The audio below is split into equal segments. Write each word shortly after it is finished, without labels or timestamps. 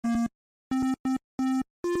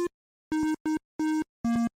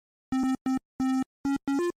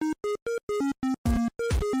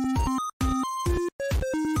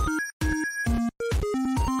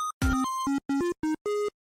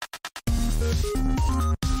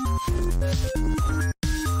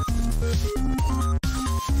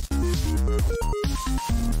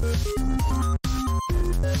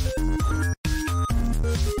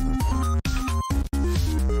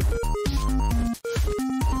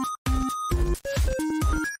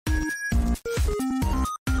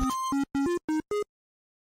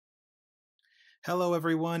Hello,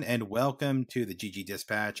 everyone, and welcome to the GG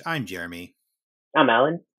Dispatch. I'm Jeremy. I'm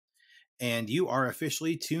Alan. And you are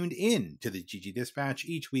officially tuned in to the GG Dispatch.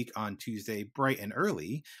 Each week on Tuesday, bright and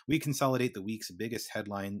early, we consolidate the week's biggest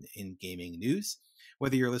headline in gaming news.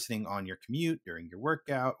 Whether you're listening on your commute, during your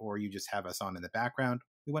workout, or you just have us on in the background,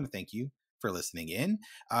 we want to thank you for listening in.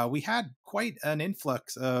 We had quite an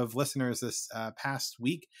influx of listeners this past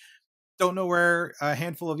week. Don't know where a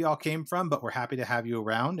handful of y'all came from, but we're happy to have you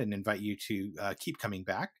around and invite you to keep coming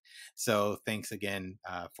back. So thanks again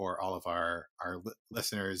for all of our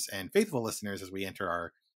listeners and faithful listeners as we enter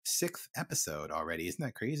our 6th episode already. Isn't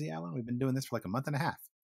that crazy, Alan? We've been doing this for like a month and a half.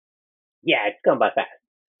 Yeah, it's going by fast.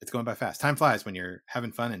 It's going by fast. Time flies when you're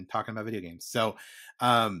having fun and talking about video games. So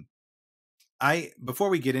before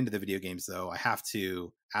we get into the video games, though, I have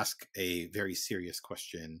to ask a very serious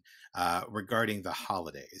question regarding the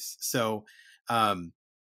holidays. So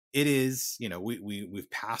it is,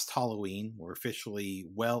 we've passed Halloween. We're officially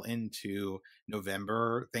well into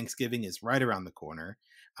November. Thanksgiving is right around the corner.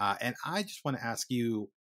 And I just want to ask you,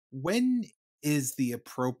 when is the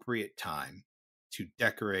appropriate time to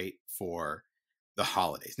decorate for the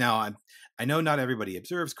holidays? Now, I know not everybody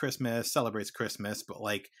observes Christmas, celebrates Christmas, but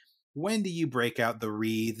like, when do you break out the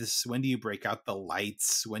wreaths? When do you break out the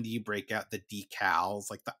lights? When do you break out the decals,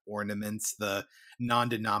 like the ornaments, the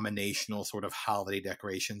non-denominational sort of holiday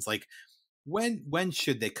decorations? Like, when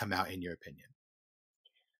should they come out, in your opinion?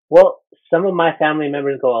 Well, some of my family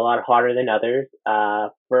members go a lot harder than others.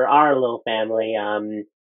 For our little family, I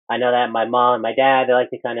know that my mom and my dad, they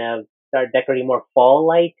like to kind of start decorating more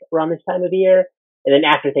fall-like around this time of year. And then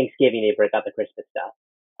after Thanksgiving, they break out the Christmas stuff.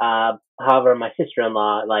 However, my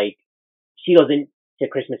sister-in-law, she goes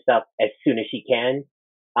into Christmas stuff as soon as she can.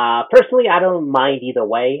 Personally, I don't mind either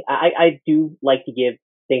way. I do like to give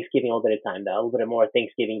Thanksgiving a little bit of time, though, a little bit more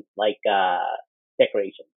Thanksgiving,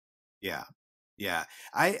 decoration. Yeah.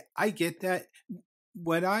 I get that.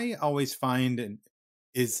 What I always find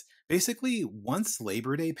is basically once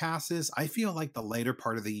Labor Day passes, I feel like the later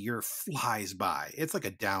part of the year flies by. It's like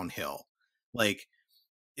a downhill.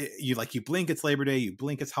 You blink it's Labor Day, you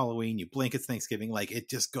blink it's Halloween, you blink it's Thanksgiving. Like, it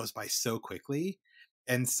just goes by so quickly.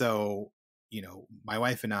 And so, my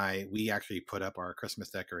wife and we actually put up our Christmas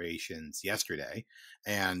decorations yesterday,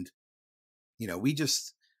 and we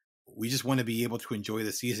just want to be able to enjoy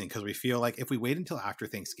the season, because we feel like if we wait until after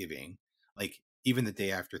Thanksgiving, like even the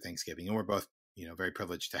day after Thanksgiving, and we're both very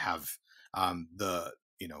privileged to have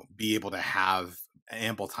be able to have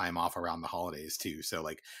ample time off around the holidays too. So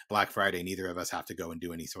like Black Friday, neither of us have to go and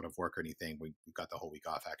do any sort of work or anything. We've got the whole week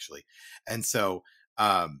off, actually. And so,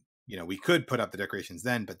 we could put up the decorations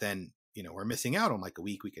then, but then, we're missing out on like a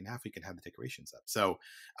week and a half, we can have the decorations up. So,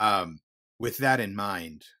 with that in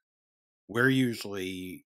mind, we're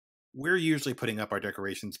usually putting up our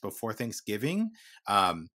decorations before Thanksgiving.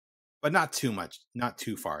 But not too much, not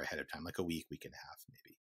too far ahead of time, like a week and a half,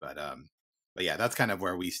 maybe. But yeah, that's kind of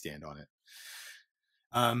where we stand on it.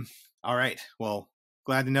 All right. Well,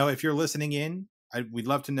 glad to know. If you're listening in, we'd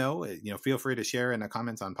love to know. Feel free to share in the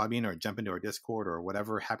comments on Podbean or jump into our Discord or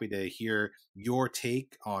whatever. Happy to hear your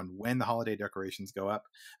take on when the holiday decorations go up.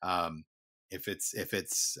 If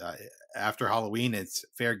it's after Halloween, it's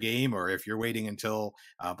fair game, or if you're waiting until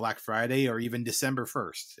Black Friday or even December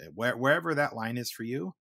 1st, wherever that line is for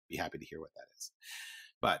you, be happy to hear what that is.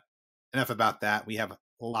 But enough about that. We have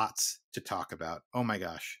lots to talk about. Oh my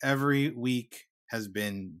gosh. Every week has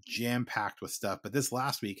been jam-packed with stuff, but this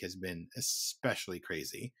last week has been especially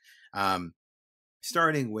crazy.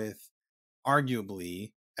 Starting with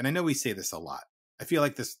arguably, and I know we say this a lot, I feel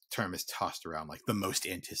like this term is tossed around like the most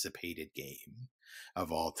anticipated game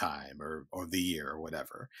of all time or the year or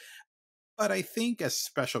whatever. But I think a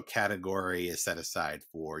special category is set aside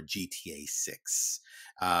for GTA 6.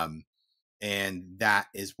 And that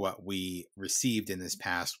is what we received in this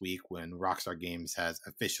past week when Rockstar Games has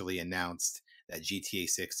officially announced that GTA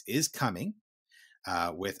 6 is coming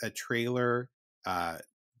with a trailer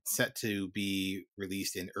set to be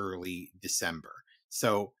released in early December.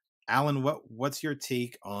 So, Alan, what's your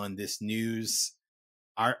take on this news?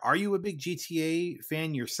 Are you a big GTA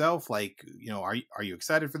fan yourself? Like, are you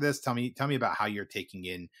excited for this? Tell me about how you're taking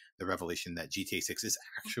in the revelation that GTA 6 is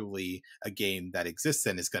actually a game that exists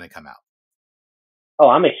and is going to come out. Oh,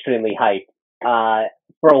 I'm extremely hyped.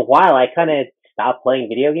 For a while, I kind of stopped playing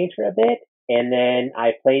video games for a bit, and then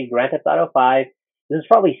I played Grand Theft Auto 5. This was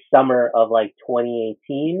probably summer of like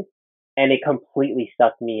 2018, and it completely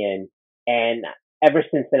sucked me in. And ever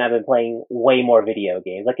since then, I've been playing way more video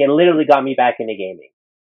games. Like it literally got me back into gaming.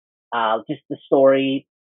 Just the story,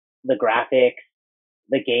 the graphics,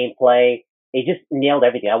 the gameplay, it just nailed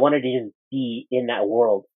everything. I wanted to just be in that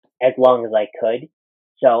world as long as I could.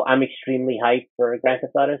 So I'm extremely hyped for Grand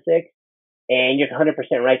Theft Auto 6. And you're 100%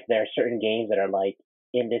 right. There are certain games that are like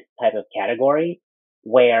in this type of category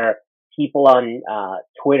where people on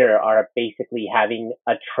Twitter are basically having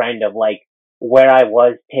a trend of like where I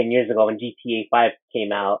was 10 years ago when GTA 5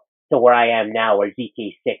 came out to where I am now where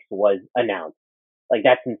GTA 6 was announced. Like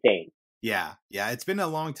that's insane. Yeah, yeah, it's been a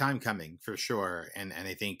long time coming for sure, and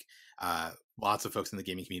I think lots of folks in the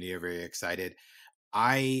gaming community are very excited.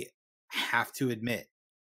 I have to admit,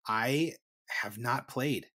 I have not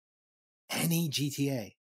played any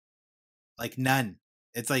GTA, like none.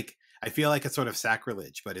 It's like I feel like it's sort of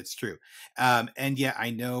sacrilege, but it's true. And yeah, I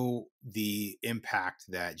know the impact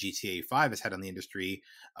that GTA 5 has had on the industry.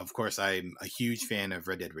 Of course, I'm a huge fan of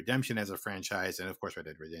Red Dead Redemption as a franchise, and of course, Red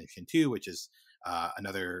Dead Redemption 2, which is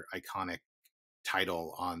another iconic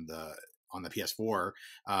title on the PS4,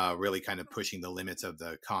 really kind of pushing the limits of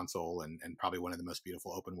the console and probably one of the most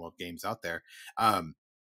beautiful open world games out there.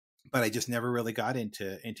 But I just never really got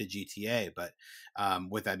into GTA. But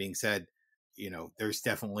with that being said, there's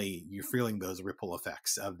definitely you're feeling those ripple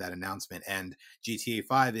effects of that announcement, and GTA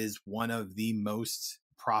 5 is one of the most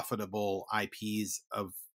profitable IPs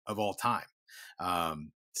of all time.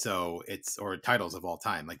 So it's or titles of all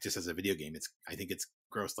time, like just as a video game, I think it's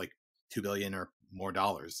grossed like 2 billion or more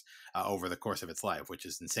dollars over the course of its life, which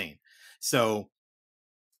is insane. So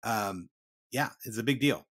um, yeah, it's a big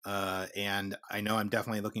deal. And I know I'm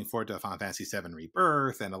definitely looking forward to Final Fantasy VII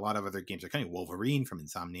Rebirth and a lot of other games are coming, Wolverine from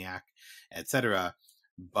Insomniac, etc.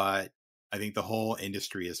 But I think the whole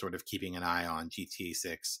industry is sort of keeping an eye on GTA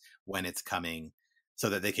 6 when it's coming so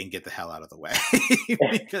that they can get the hell out of the way.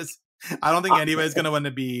 Because I don't think anybody's going to want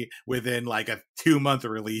to be within like a 2-month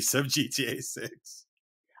release of GTA 6.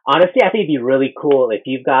 Honestly, I think it'd be really cool if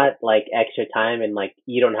you've got like extra time and like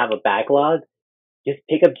you don't have a backlog. Just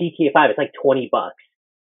pick up GTA 5. It's like $20,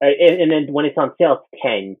 right? And then when it's on sale, it's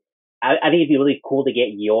 10. I think it'd be really cool to get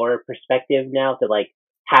your perspective now to like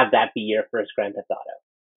have that be your first Grand Theft Auto.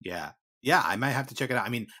 Yeah. Yeah, I might have to check it out. I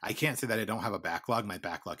mean, I can't say that I don't have a backlog. My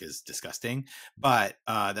backlog is disgusting, but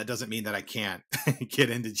that doesn't mean that I can't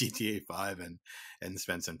get into GTA 5 and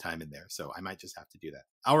spend some time in there. So I might just have to do that.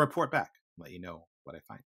 I'll report back, let you know what I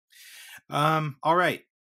find. All right.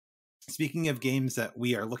 Speaking of games that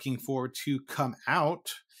we are looking forward to come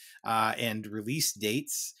out and release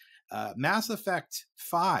dates, Mass Effect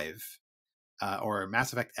 5 or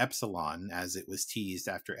Mass Effect Epsilon, as it was teased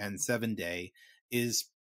after N7 Day, is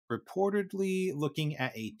reportedly looking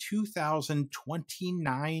at a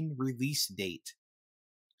 2029 release date.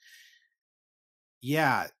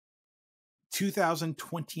 Yeah,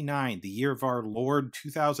 2029, the year of our Lord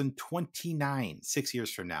 2029, 6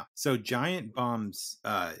 years from now. So Giant Bomb's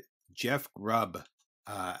Jeff Grubb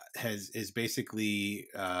has is basically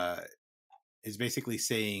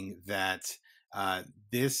saying that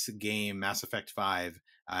this game, Mass Effect 5,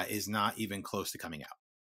 is not even close to coming out.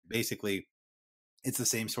 Basically, it's the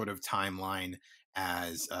same sort of timeline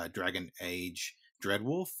as Dragon Age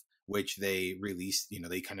Dreadwolf, which they released,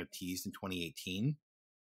 they kind of teased in 2018.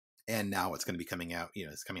 And now it's going to be coming out,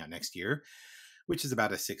 it's coming out next year, which is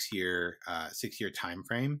about a 6-year time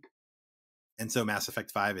frame. And so Mass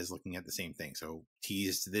Effect 5 is looking at the same thing. So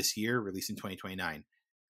teased this year, released in 2029.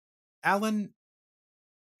 Alan,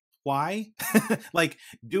 why? Like,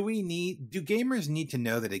 do gamers need to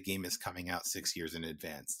know that a game is coming out 6 years in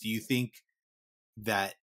advance? Do you think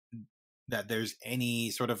that there's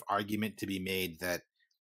any sort of argument to be made that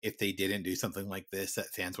if they didn't do something like this,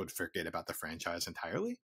 that fans would forget about the franchise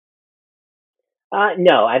entirely?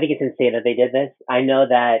 No, I think it's insane that they did this. I know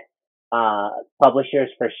that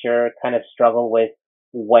publishers for sure kind of struggle with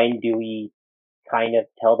when do we kind of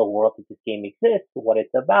tell the world that this game exists, what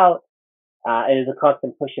it's about. It is a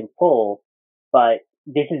constant push and pull, but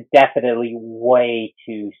this is definitely way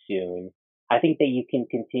too soon. I think that you can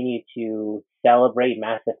continue to celebrate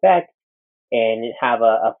Mass Effect and have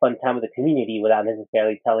a fun time with the community without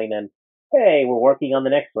necessarily telling them, hey, we're working on the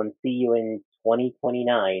next one. See you in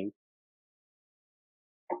 2029.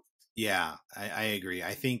 Yeah, I agree.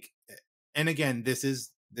 I think, and again, this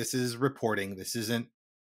is reporting. This isn't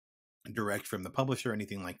direct from the publisher or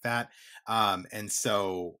anything like that. And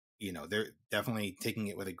so, they're definitely taking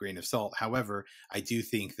it with a grain of salt. However, I do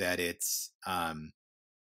think that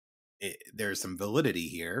there's some validity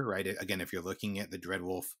here, right? Again, if you're looking at the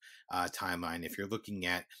Dreadwolf timeline, if you're looking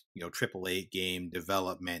at AAA game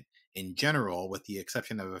development in general, with the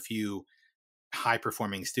exception of a few high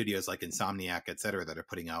performing studios like Insomniac, et cetera, that are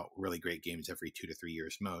putting out really great games every 2 to 3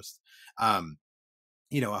 years most. A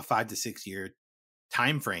 5 to 6 year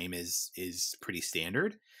time frame is pretty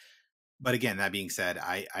standard. But again, that being said,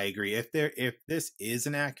 I agree. If this is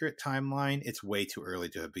an accurate timeline, it's way too early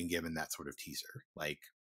to have been given that sort of teaser. Like,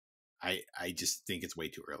 I just think it's way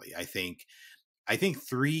too early. I think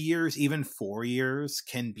 3 years, even 4 years,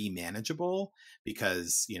 can be manageable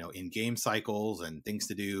because in game cycles and things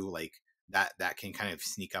to do, like that can kind of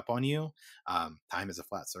sneak up on you. Time is a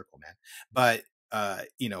flat circle, man. But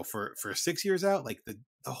for 6 years out, like the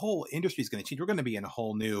whole industry is going to change. We're going to be in a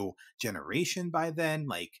whole new generation by then.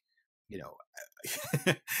 Like, you know,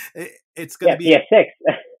 it's going to Yeah, be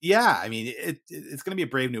PS6. yeah. I mean, it's going to be a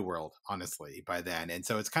brave new world, honestly, by then. And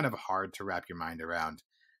so it's kind of hard to wrap your mind around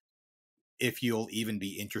if you'll even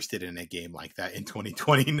be interested in a game like that in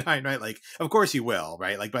 2029, right? Like, of course you will,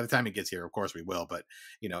 right? Like, by the time it gets here, of course we will. But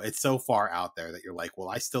it's so far out there that you're like, well,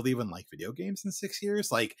 I still even like video games in 6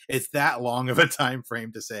 years. Like, it's that long of a time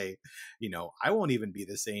frame to say, I won't even be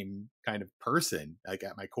the same kind of person, like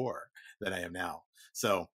at my core, that I am now.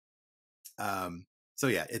 So um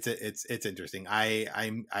yeah, it's interesting.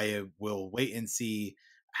 I will wait and see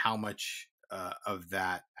how much of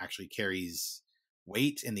that actually carries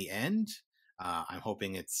weight in the end. I'm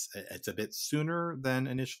hoping it's a bit sooner than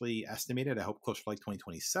initially estimated. I hope closer to like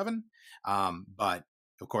 2027. But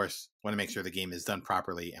of course, want to make sure the game is done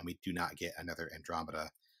properly and we do not get another Andromeda.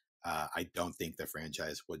 I don't think the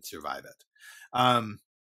franchise would survive it.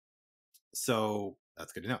 So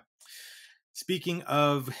that's good to know. Speaking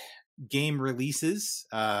of game releases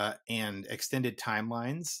and extended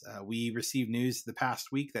timelines, we received news the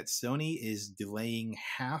past week that Sony is delaying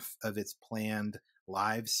half of its planned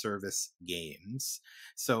live service games.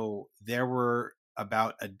 So there were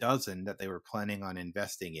about a dozen that they were planning on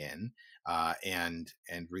investing in and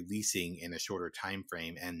releasing in a shorter time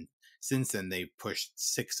frame. And since then, they've pushed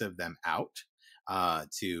 6 of them out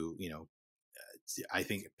to I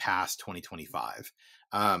think past 2025.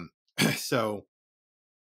 So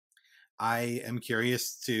I am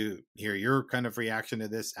curious to hear your kind of reaction to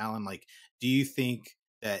this, Alan. Like, do you think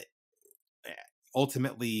that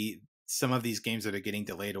ultimately some of these games that are getting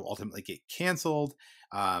delayed will ultimately get canceled?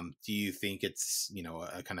 Do you think it's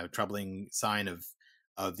a kind of troubling sign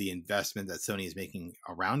of the investment that Sony is making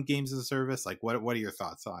around games as a service? Like, what are your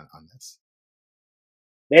thoughts on this?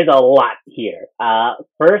 There's a lot here.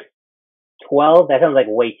 First, 12, that sounds like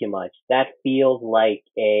way too much. That feels like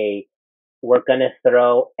we're gonna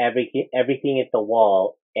throw everything at the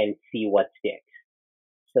wall and see what sticks.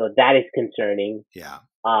 So that is concerning. Yeah.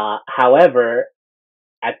 However,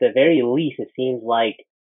 at the very least, it seems like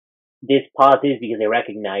this pause is because they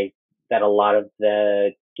recognize that a lot of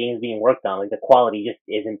the games being worked on, like the quality just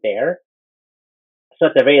isn't there. So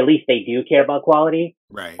at the very least, they do care about quality.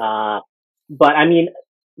 Right. But I mean,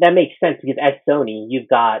 that makes sense because as Sony, you've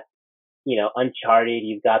got, Uncharted,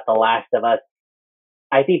 you've got The Last of Us.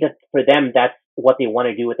 I think that for them, that's what they want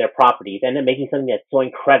to do with their properties, and then making something that's so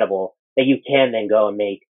incredible that you can then go and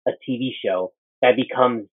make a TV show that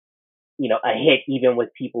becomes, a hit even with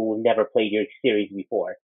people who've never played your series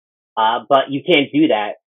before. But you can't do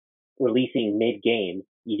that releasing mid-game.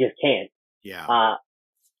 You just can't. Yeah.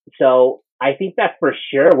 So I think that for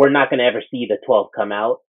sure we're not going to ever see the 12 come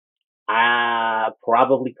out.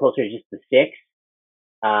 Probably closer to just the 6.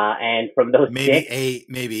 And from those maybe 6, 8,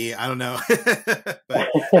 maybe, I don't know. But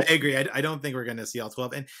I agree. I don't think we're going to see all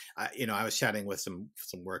 12. And I was chatting with some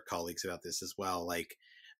work colleagues about this as well. Like,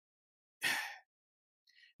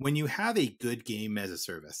 when you have a good game as a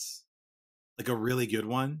service, like a really good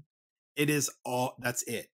one, that's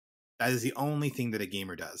it. That is the only thing that a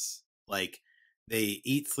gamer does. Like, they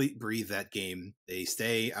eat, sleep, breathe that game. They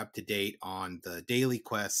stay up to date on the daily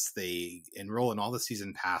quests. They enroll in all the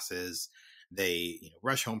season passes. They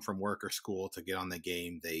rush home from work or school to get on the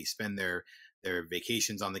game. They spend their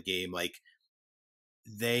vacations on the game. Like,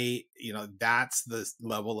 that's the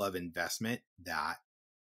level of investment that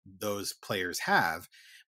those players have.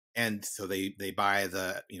 And so they buy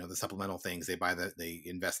the the supplemental things. They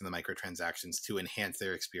invest in the microtransactions to enhance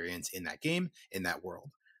their experience in that game, in that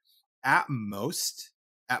world. At most,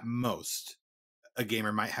 a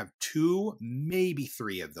gamer might have 2, maybe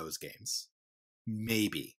 3 of those games.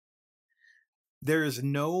 Maybe. There is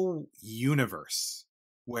no universe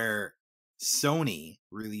where Sony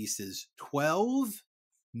releases 12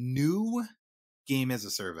 new game as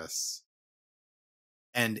a service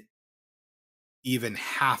and even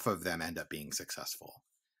half of them end up being successful.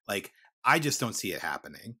 Like, I just don't see it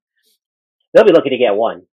happening. They'll be looking to get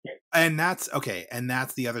one. And that's okay. And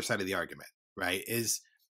that's the other side of the argument, right? Is,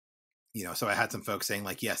 so I had some folks saying,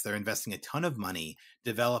 like, yes, they're investing a ton of money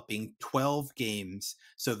developing 12 games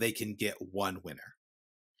so they can get one winner.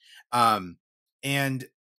 And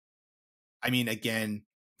I mean, again,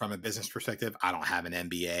 from a business perspective, I don't have an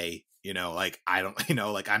MBA, like I don't,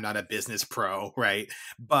 like I'm not a business pro, right?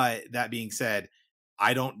 But that being said,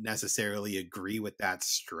 I don't necessarily agree with that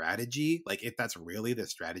strategy. Like, if that's really the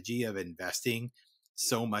strategy of investing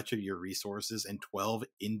so much of your resources in 12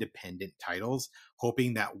 independent titles,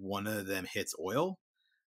 hoping that one of them hits oil,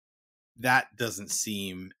 that doesn't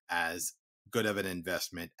seem as good of an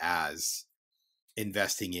investment as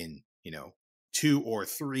investing in, two or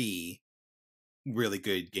three really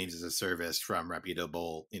good games as a service from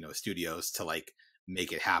reputable, studios to like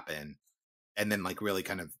make it happen, and then like really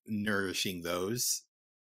kind of nourishing those,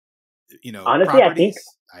 Honestly, properties.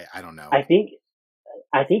 I don't know. I think,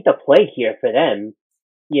 I think the play here for them,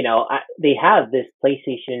 they have this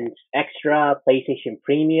PlayStation Extra, PlayStation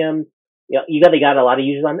Premium. They got a lot of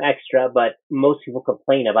users on Extra, but most people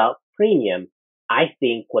complain about Premium. I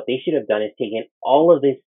think what they should have done is taken all of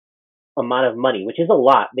this amount of money, which is a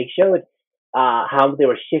lot. They showed how they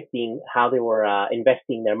were shifting, how they were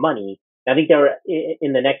investing their money. I think they're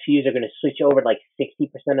in the next few years, they're going to switch over like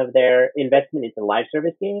 60% of their investment into live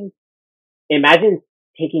service games. Imagine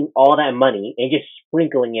taking all that money and just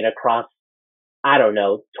sprinkling it across, I don't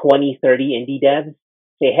know, 20, 30 indie devs.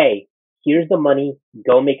 Say, hey, here's the money,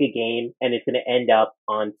 go make a game, and it's going to end up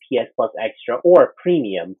on PS Plus Extra or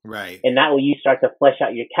Premium. Right. And that way you start to flesh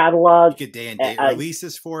out your catalog. You get day and date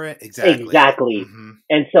releases for it. Exactly. Mm-hmm.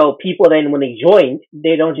 And so people then, when they join,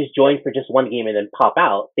 they don't just join for just one game and then pop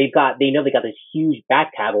out. They know they got this huge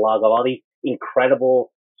back catalog of all these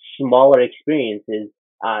incredible smaller experiences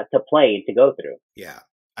to play and to go through. Yeah,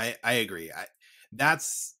 I agree.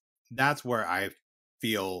 That's where I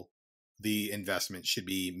feel the investment should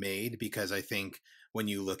be made, because I think when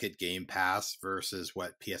you look at Game Pass versus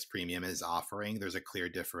what PS Premium is offering, there's a clear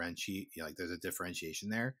there's a differentiation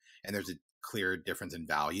there, and there's a clear difference in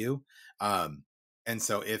value. And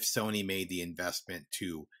so if Sony made the investment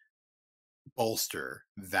to bolster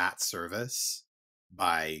that service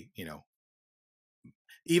by,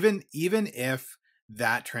 even if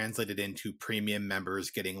that translated into premium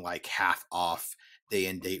members getting like half off day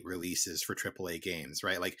and date releases for AAA games,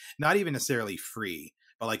 right? Like, not even necessarily free,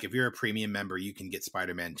 but like if you're a premium member, you can get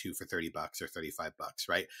Spider-Man 2 for $30 or $35,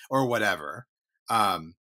 right? Or whatever.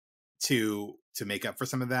 To make up for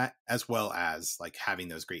some of that, as well as like having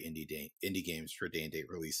those great indie games for day and date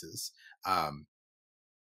releases.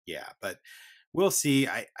 Yeah, but we'll see.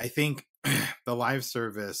 I think the live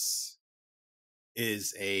service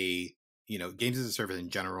is games as a service in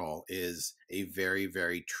general is a very,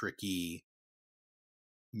 very tricky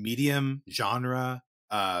medium genre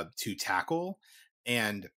to tackle.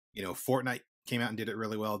 And, Fortnite came out and did it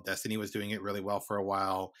really well. Destiny was doing it really well for a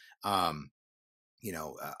while.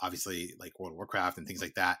 Obviously like World of Warcraft and things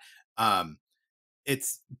like that.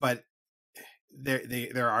 But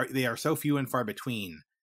they are so few and far between,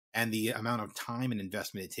 and the amount of time and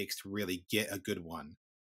investment it takes to really get a good one,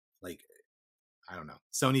 like, I don't know.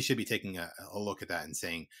 Sony should be taking a look at that and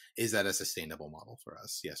saying, is that a sustainable model for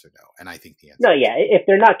us? Yes or no? And I think the answer No, is yeah. If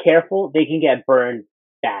they're not careful, they can get burned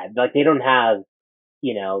bad. Like they don't have,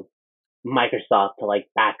 you know, Microsoft to like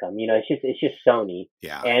back them. It's just Sony.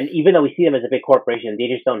 yeah. And even though we see them as a big corporation, they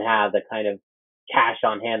just don't have the kind of cash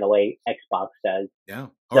on hand the way Xbox does. Yeah.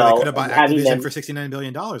 Or they could have bought Activision for $69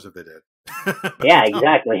 billion if they did. Yeah,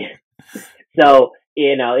 exactly. So,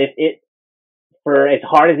 if for as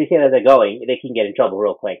hard as they say that they're going, they can get in trouble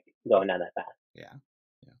real quick going down that path. Yeah.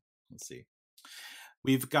 Yeah. Let's see.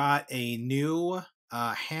 We've got a new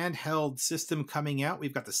handheld system coming out.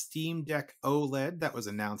 We've got the Steam Deck OLED that was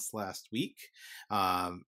announced last week.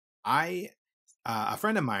 A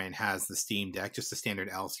friend of mine has the Steam Deck, just a standard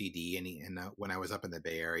LCD, and when I was up in the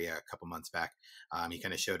Bay Area a couple months back, he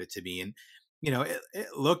kind of showed it to me, and it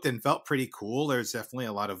looked and felt pretty cool. There's definitely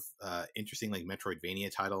a lot of interesting like Metroidvania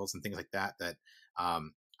titles and things like that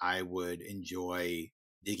I would enjoy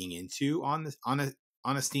digging into on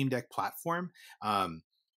a Steam Deck platform.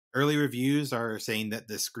 Early reviews are saying that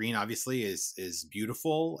the screen obviously is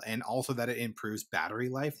beautiful, and also that it improves battery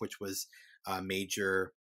life, which was a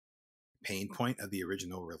major pain point of the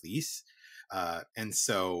original release. And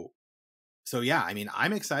so yeah, I mean,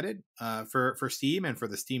 I'm excited for Steam and for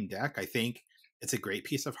the Steam Deck. I think it's a great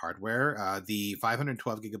piece of hardware. The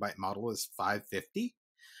 512 gigabyte model is $550.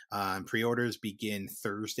 Pre-orders begin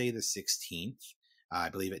Thursday the 16th. I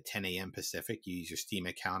believe at 10 a.m. Pacific. You use your Steam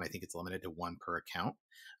account. I think it's limited to one per account.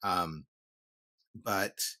 Um,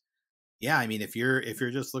 but yeah, I mean, if you're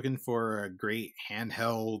just looking for a great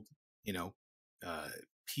handheld, you know, uh,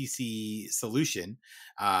 PC solution,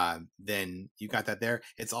 then you got that there.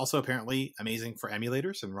 It's also apparently amazing for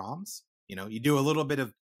emulators and ROMs. You do a little bit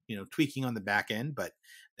of tweaking on the back end, but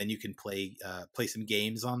then you can play some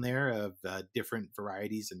games on there of different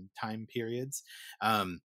varieties and time periods.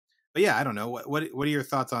 But yeah, I don't know what are your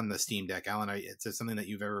thoughts on the Steam Deck, Alan? Is it something that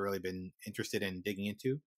you've ever really been interested in digging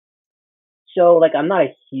into? So like I'm not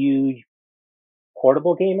a huge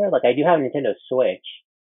portable gamer. Like I do have a Nintendo Switch,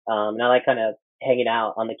 and I like kind of hanging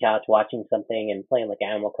out on the couch watching something and playing like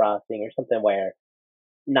Animal Crossing or something where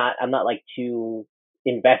not I'm not like too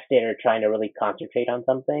invested or trying to really concentrate on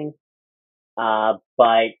something.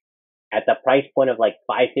 But at the price point of like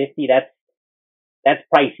 550, that's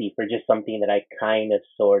pricey for just something that I kind of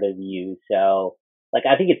sort of use. So like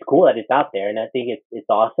I think it's cool that it's out there, and I think it's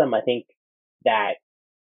awesome. I think that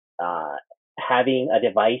uh, having a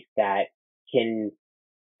device that can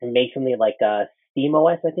make something like Steam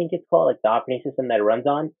OS, I think it's called, like the operating system that it runs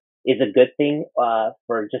on, is a good thing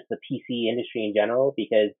for just the PC industry in general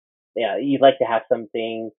because yeah, you'd like to have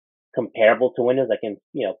something comparable to Windows that can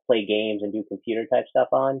play games and do computer type stuff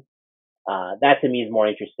on. That to me is more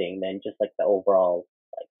interesting than just like the overall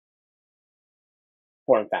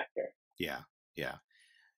form factor. Yeah, yeah.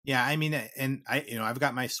 Yeah, I mean, and I've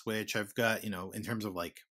got my Switch. I've got, in terms of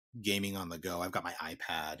like gaming on the go, I've got my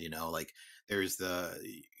iPad. Like there's the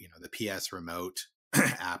PS Remote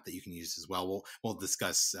app that you can use as well. We'll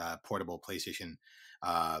discuss portable PlayStation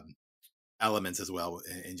um, elements as well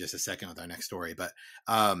in just a second with our next story. But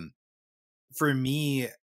for me,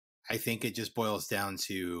 I think it just boils down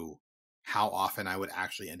to how often I would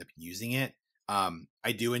actually end up using it.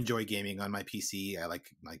 I do enjoy gaming on my PC. I like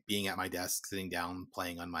being at my desk, sitting down,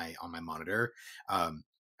 playing on my monitor. Um,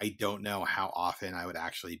 I don't know how often I would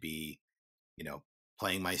actually be, you know,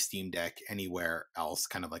 playing my Steam Deck anywhere else,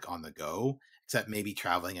 kind of like on the go, except maybe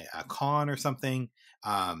traveling at a con or something.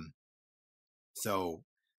 So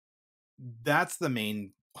that's the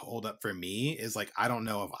main holdup for me is like I don't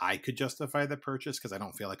know if I could justify the purchase because I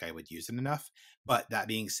don't feel like I would use it enough. But that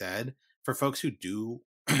being said, for folks who do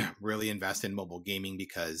really invest in mobile gaming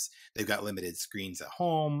because they've got limited screens at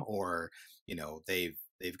home or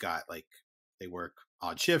they've got like they work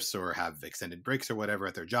odd shifts or have extended breaks or whatever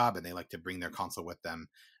at their job and they like to bring their console with them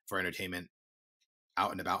for entertainment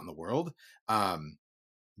out and about in the world,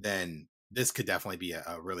 then this could definitely be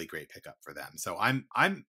a really great pickup for them. So I'm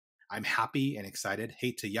happy and excited.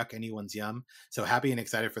 Hate to yuck anyone's yum. So happy and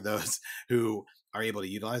excited for those who are able to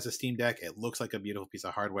utilize the Steam Deck. It looks like a beautiful piece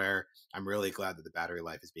of hardware. I'm really glad that the battery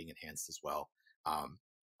life is being enhanced as well. Um,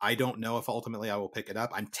 I don't know if ultimately I will pick it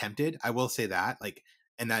up. I'm tempted. I will say that,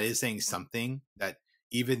 and that is saying something that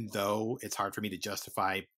even though it's hard for me to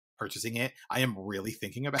justify purchasing it, I am really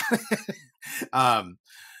thinking about it.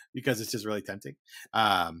 Because it's just really tempting.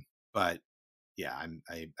 But yeah,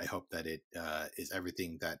 I hope that it is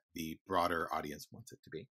everything that the broader audience wants it to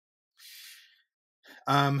be.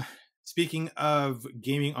 Speaking of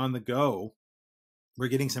gaming on the go, we're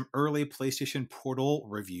getting some early PlayStation Portal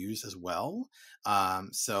reviews as well.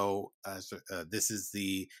 This is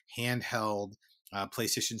the handheld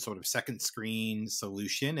PlayStation sort of second screen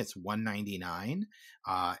solution. It's $199,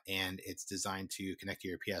 and it's designed to connect to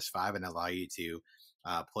your PS5 and allow you to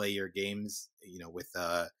play your games, with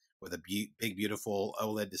a big beautiful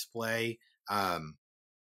OLED display.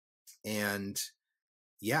 And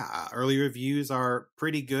yeah, early reviews are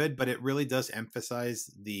pretty good, but it really does emphasize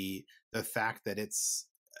the fact that it's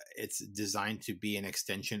designed to be an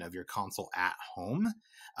extension of your console at home,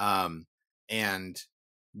 and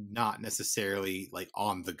not necessarily like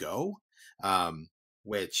on the go,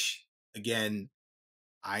 which again,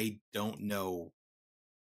 I don't know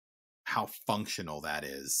how functional that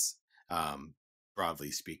is,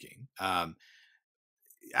 broadly speaking. Alan,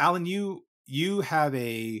 you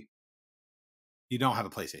don't have a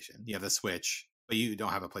PlayStation. You have a Switch, but you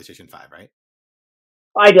don't have a PlayStation 5, right?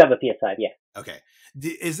 I do have a PS5, yeah. Okay.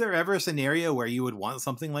 Is there ever a scenario where you would want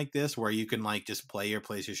something like this, where you can like just play your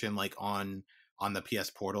PlayStation like on the PS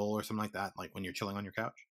Portal or something like that, like when you're chilling on your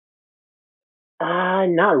couch?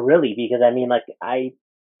 Not really, because I mean, like, I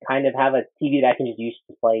kind of have a TV that I can just use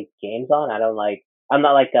to play games on. I'm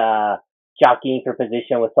not like jockeying for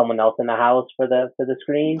position with someone else in the house for the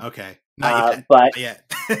screen. Okay, not yet. But Not yet.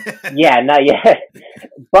 yeah, not yet.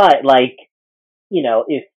 But like,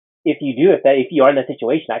 if you do, if you are in that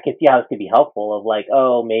situation, I can see how this could be helpful. Of like,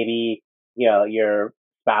 oh, maybe your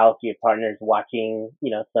spouse, your partner's watching,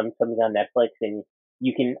 something on Netflix, and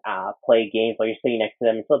you can play games while you're sitting next to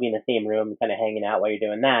them and still be in the same room, kind of hanging out while you're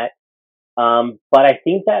doing that. But I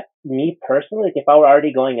think that me personally, like if I were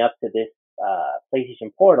already going up to this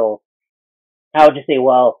PlayStation Portal, I would just say,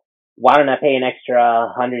 well, why don't I pay an extra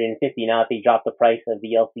 150 now if they drop the price of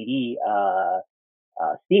the LCD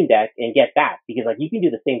Steam Deck and get that? Because like you can do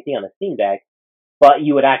the same thing on the Steam Deck, but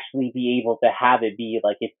you would actually be able to have it be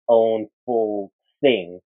like its own full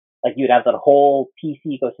thing. Like you would have the whole PC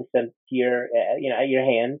ecosystem to your, at your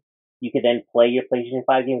hand. You could then play your PlayStation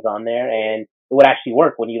 5 games on there, and it would actually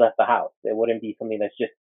work when you left the house. It wouldn't be something that's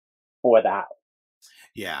just for the house.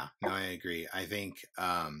 Yeah, no, I agree. I think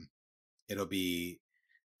it'll be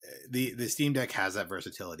the Steam Deck has that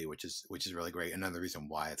versatility, which is really great. Another reason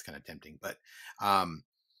why it's kind of tempting, but um,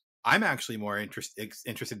 I'm actually more interested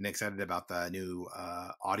and excited about the new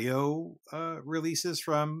audio releases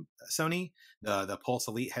from Sony, the Pulse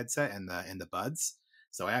Elite headset and the Buds.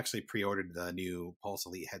 So I actually pre-ordered the new Pulse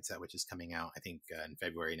Elite headset, which is coming out, I think, in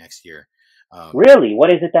February next year. Really,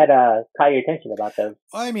 what is it that caught your attention about those?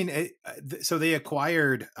 Well, I mean, so they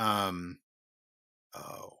acquired, oh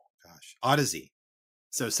gosh, Odyssey.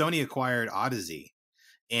 So Sony acquired Odyssey,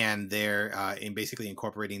 and they're in basically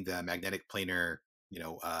incorporating the magnetic planar,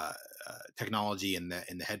 technology in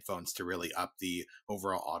the headphones to really up the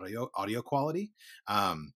overall audio quality.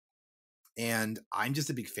 Um, and I'm just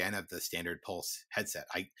a big fan of the standard Pulse headset.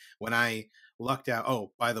 When I lucked out.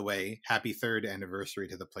 Oh, by the way, happy third anniversary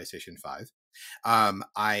to the PlayStation 5.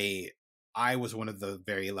 I was one of the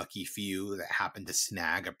very lucky few that happened to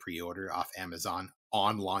snag a pre-order off Amazon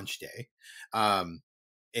on launch day.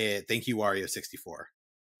 Thank you, Wario64.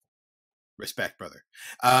 Respect, brother.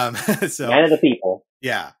 So Man of the people.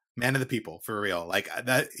 yeah, man of the people for real. Like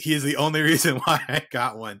that, he is the only reason why I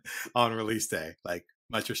got one on release day. Like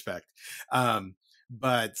much respect.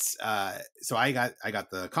 But so I got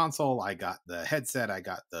the console, I got the headset, I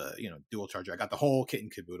got the dual charger, I got the whole kit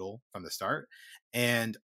and caboodle from the start,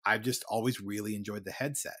 and I've just always really enjoyed the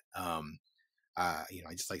headset. I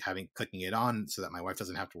just like clicking it on so that my wife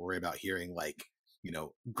doesn't have to worry about hearing like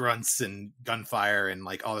grunts and gunfire and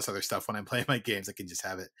like all this other stuff when I'm playing my games. I can just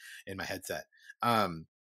have it in my headset.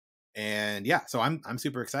 And yeah, so I'm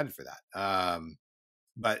super excited for that.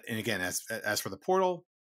 But and again, as for the Portal,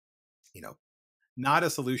 you know, not a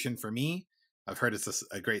solution for me. I've heard it's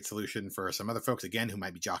a great solution for some other folks again who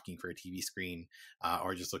might be jockeying for a TV screen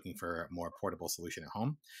or just looking for a more portable solution at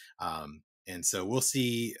home. And so we'll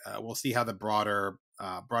see. We'll see how the broader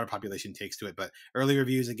population takes to it. But early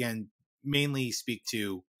reviews again mainly speak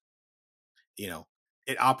to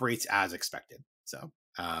it operates as expected. So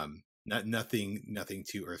nothing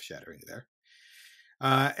too earth shattering there.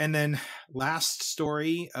 And then last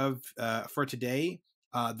story of for today,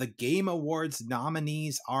 the Game Awards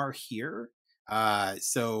nominees are here.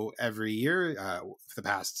 So every year, for the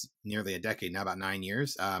past nearly a decade, now about 9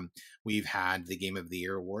 years, we've had the Game of the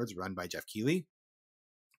Year awards run by Jeff Keighley,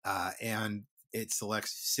 and it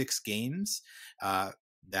selects 6 games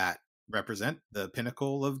that represent the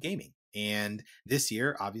pinnacle of gaming. And this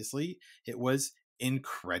year, obviously, it was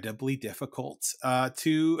incredibly difficult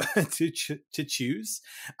to to choose,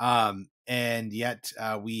 and yet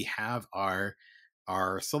we have our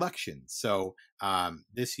selections. So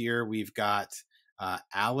this year we've got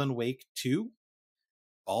Alan Wake 2,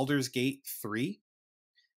 Baldur's Gate 3,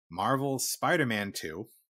 Marvel's Spider-Man 2,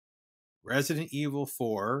 Resident Evil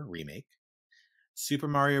 4 remake, Super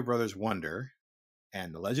Mario Brothers Wonder,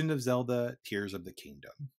 and The Legend of Zelda Tears of the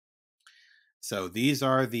Kingdom. So these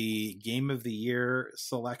are the Game of the Year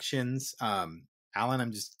selections. Alan,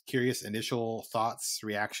 I'm just curious, initial thoughts,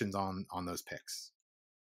 reactions on those picks.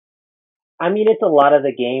 I mean, it's a lot of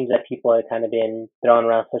the games that people have kind of been throwing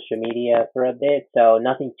around social media for a bit, so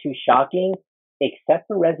nothing too shocking, except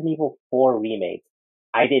for Resident Evil 4 Remake.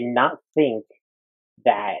 I did not think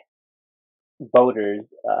that voters,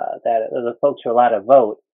 that the folks who are allowed to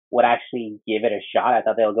vote, would actually give it a shot. I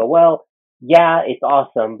thought they would go, well, yeah, it's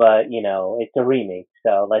awesome, but, it's a remake,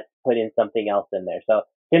 so let's put in something else in there. So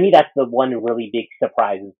to me, that's the one really big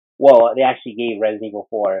surprise. Well, they actually gave Resident Evil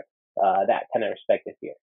 4 that kind of respect this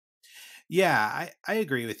year. Yeah, I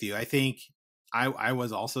agree with you. I think I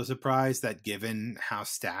was also surprised that given how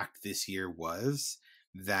stacked this year was,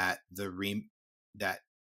 that that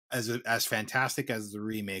as fantastic as the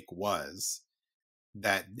remake was,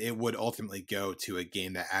 that it would ultimately go to a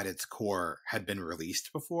game that at its core had been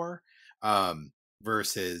released before,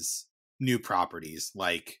 versus new properties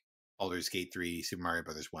like Baldur's Gate 3, Super Mario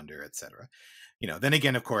Brothers Wonder, etc. Then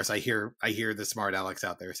again, of course, I hear the smart Alex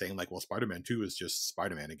out there saying like, well, Spider-Man 2 is just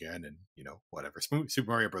Spider-Man again, and whatever. Super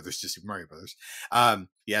Mario Brothers just Super Mario Brothers.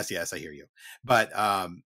 Yes, I hear you. But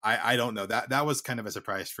I don't know, that was kind of a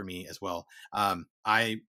surprise for me as well.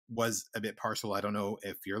 I was a bit partial. I don't know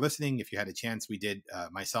if you're listening, if you had a chance. We did,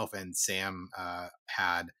 myself and Sam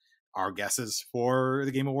had our guesses for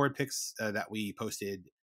the Game Award picks that we posted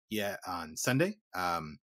on Sunday.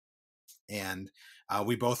 And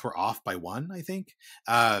we both were off by one, I think.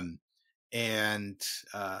 Um, and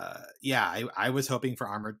yeah, I was hoping for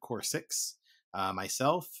Armored Core 6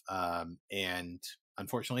 myself, and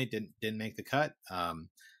unfortunately didn't make the cut.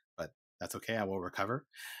 But that's okay. I will recover.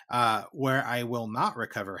 Where I will not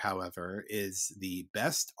recover, however, is the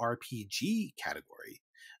best RPG category.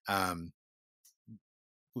 Um,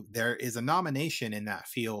 there is a nomination in that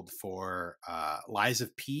field for Lies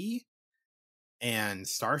of P and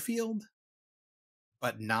Starfield,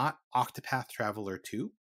 but not Octopath Traveler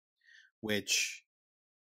 2, which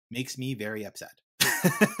makes me very upset.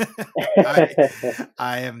 I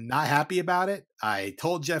I am not happy about it. I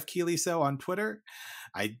told Jeff Keighley so on Twitter.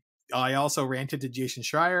 I I also ranted to Jason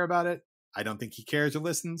Schreier about it. I don't think he cares or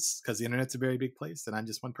listens because the internet's a very big place and I'm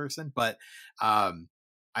just one person. But um,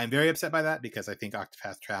 I'm very upset by that because I think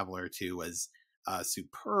Octopath Traveler 2 was a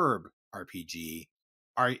superb RPG.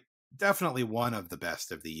 Are definitely one of the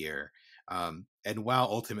best of the year. And while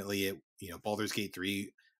ultimately it, Baldur's Gate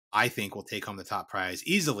 3, I think will take home the top prize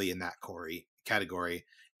easily in that category,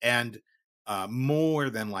 and more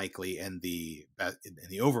than likely in the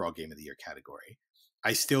overall Game of the Year category.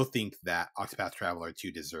 I still think that Octopath Traveler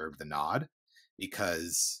 2 deserved the nod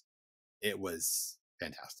because it was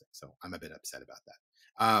fantastic. So I'm a bit upset about that.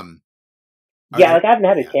 Are Yeah, like there? I haven't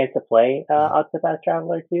had a Yeah. chance to play Mhm. Octopath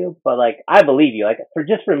Traveler 2, but like I believe you. Like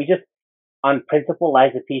for me, just on principle,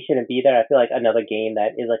 Lies of P shouldn't be there. I feel like another game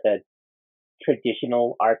that is like a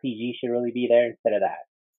traditional RPG should really be there instead of that.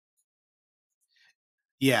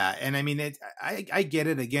 Yeah, and I mean I get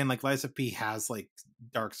it again. Like Lies of P has like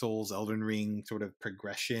Dark Souls, Elden Ring sort of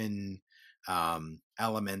progression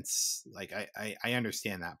elements. Like I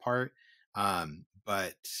understand that part,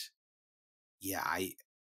 but yeah, I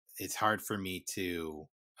it's hard for me to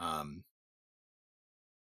um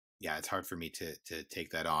yeah, it's hard for me to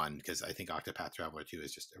take that on because I think Octopath Traveler 2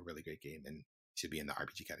 is just a really great game and should be in the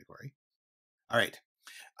RPG category. All right.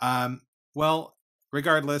 Um, well,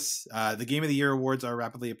 regardless, the Game of the Year awards are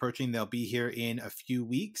rapidly approaching. They'll be here in a few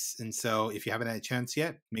weeks, and so if you haven't had a chance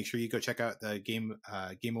yet, make sure you go check out the Game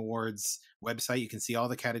Awards website. You can see all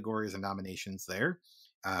the categories and nominations there.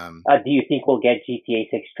 Um, Do you think we'll get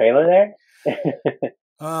GTA 6 trailer there?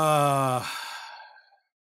 uh,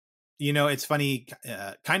 it's funny.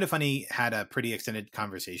 Kind of funny. Had a pretty extended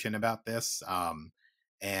conversation about this,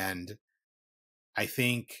 and I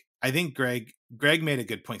think Greg made a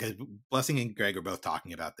good point because Blessing and Greg are both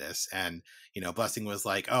talking about this, and Blessing was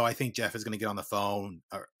like, "Oh, I think Jeff is going to get on the phone,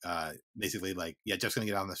 or basically like, yeah, Jeff's going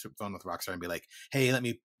to get on the phone with Rockstar and be like, hey, let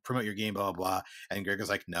me promote your game, blah blah blah." And Greg was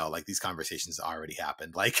like, "No, like these conversations already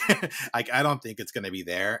happened. Like, like I don't think it's going to be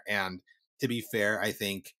there." And to be fair, I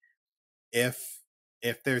think if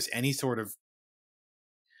if there's any sort of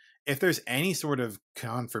if there's any sort of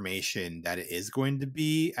confirmation that it is going to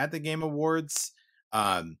be at the Game Awards,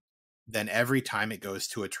 um, then every time it goes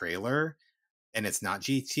to a trailer and it's not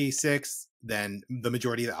GTA 6, then the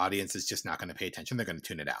majority of the audience is just not going to pay attention. They're going to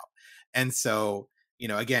tune it out. And so,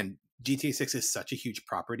 again, GTA 6 is such a huge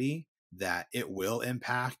property that it will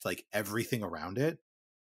impact like everything around it.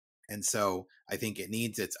 And so I think it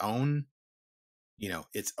needs its own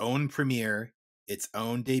premiere, its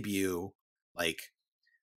own debut, like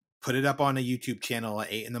put it up on a YouTube channel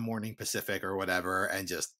at 8 in the morning Pacific or whatever, and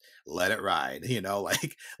just let it ride.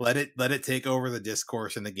 Like let it take over the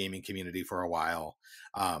discourse in the gaming community for a while,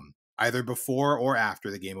 either before or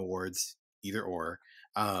after the Game Awards, either or,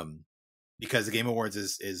 um, because the Game Awards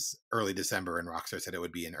is early December, and Rockstar said it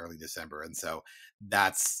would be in early December, and so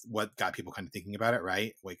that's what got people kind of thinking about it,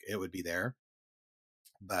 right? Like it would be there,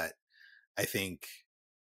 but I think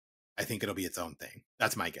I think it'll be its own thing.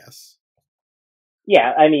 That's my guess.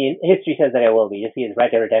 Yeah, I mean, history says that it will be. Just see,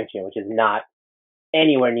 Red Dead Redemption, which is not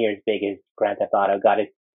anywhere near as big as Grand Theft Auto, got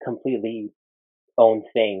its completely own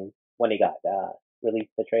thing when it got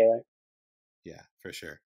released the trailer. Yeah, for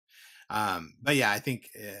sure. But yeah, I think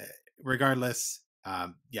regardless,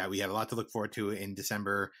 yeah, we have a lot to look forward to in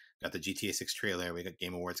December. Got the GTA 6 trailer, we got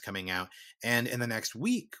Game Awards coming out, and in the next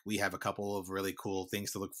week we have a couple of really cool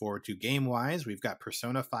things to look forward to game wise. We've got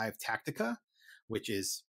Persona 5 Tactica, which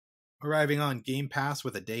is arriving on Game Pass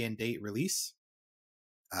with a day and date release.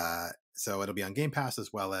 So it'll be on Game Pass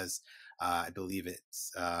as well as I believe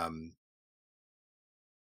it's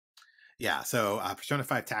yeah, so Persona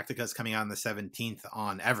 5 Tactica is coming out on the 17th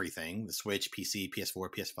on everything: the Switch, PC, PS4,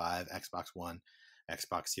 PS5, Xbox One,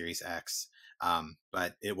 Xbox Series X.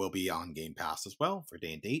 But it will be on Game Pass as well for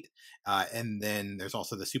day and date. And then there's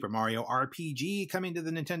also the Super Mario RPG coming to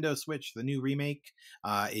the Nintendo Switch, the new remake,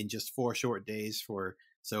 in just 4 short days.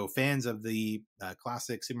 So fans of the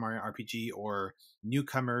classic Super Mario RPG or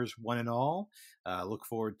newcomers, one and all, look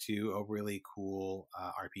forward to a really cool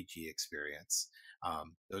RPG experience.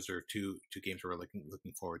 Those are two games we're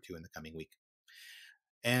looking forward to in the coming week.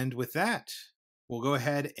 And with that, we'll go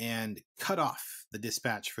ahead and cut off the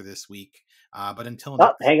dispatch for this week. But until Oh,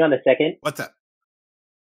 next, hang on a second. what's up?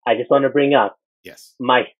 I just want to bring up Yes.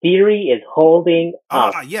 my theory is holding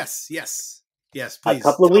up. Yes. Please A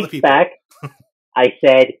couple of tell the weeks people. back, I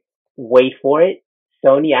said, wait for it.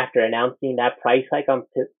 Sony, after announcing that price hike on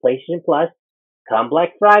PlayStation Plus, come Black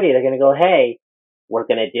Friday, they're going to go, hey, we're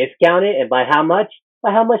going to discount it. And by how much?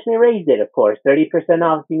 By how much they raised it, of course. 30%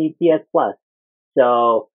 off if you need PS Plus.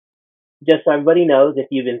 So, just so everybody knows, if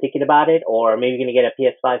you've been thinking about it, or maybe you're going to get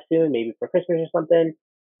a PS5 soon, maybe for Christmas or something,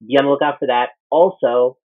 be on the lookout for that.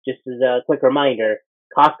 Also, just as a quick reminder,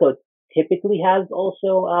 Costco typically has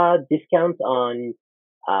also discounts on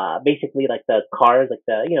basically like the cars, like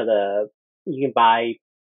you can buy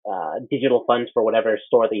digital funds for whatever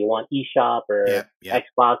store that you want, eShop or Yep.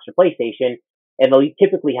 Xbox or PlayStation, and they'll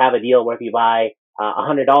typically have a deal where if you buy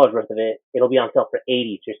 $100 worth of it, it'll be on sale for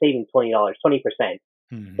 80, so you're saving $20, 20%.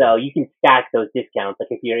 Mm-hmm. So you can stack those discounts. Like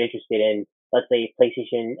if you're interested in, let's say,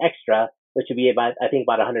 PlayStation Extra, which would be about, I think,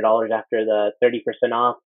 about $100 after the 30%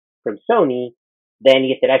 off from Sony, then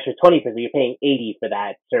you get that extra 20%. You're paying 80 for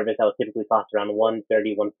that service that would typically cost around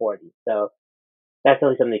 130, 140. So that's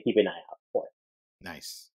always something to keep an eye out for.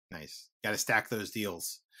 Nice. Got to stack those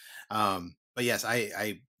deals. But yes,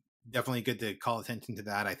 I definitely good to call attention to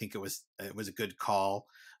that. I think it was a good call.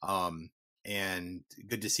 And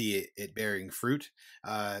good to see it bearing fruit.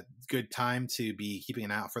 Good time to be keeping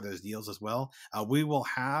an eye out for those deals as well. We will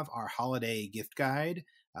have our holiday gift guide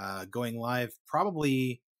going live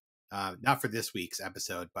probably not for this week's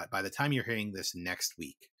episode, but by the time you're hearing this next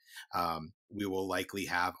week, we will likely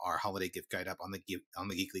have our holiday gift guide up on the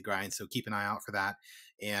Geekly Grind. So keep an eye out for that.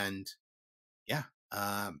 And yeah,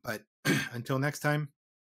 but until next time,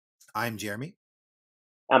 I'm Jeremy.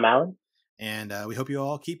 I'm Alan. And we hope you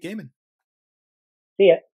all keep gaming. See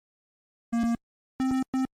ya.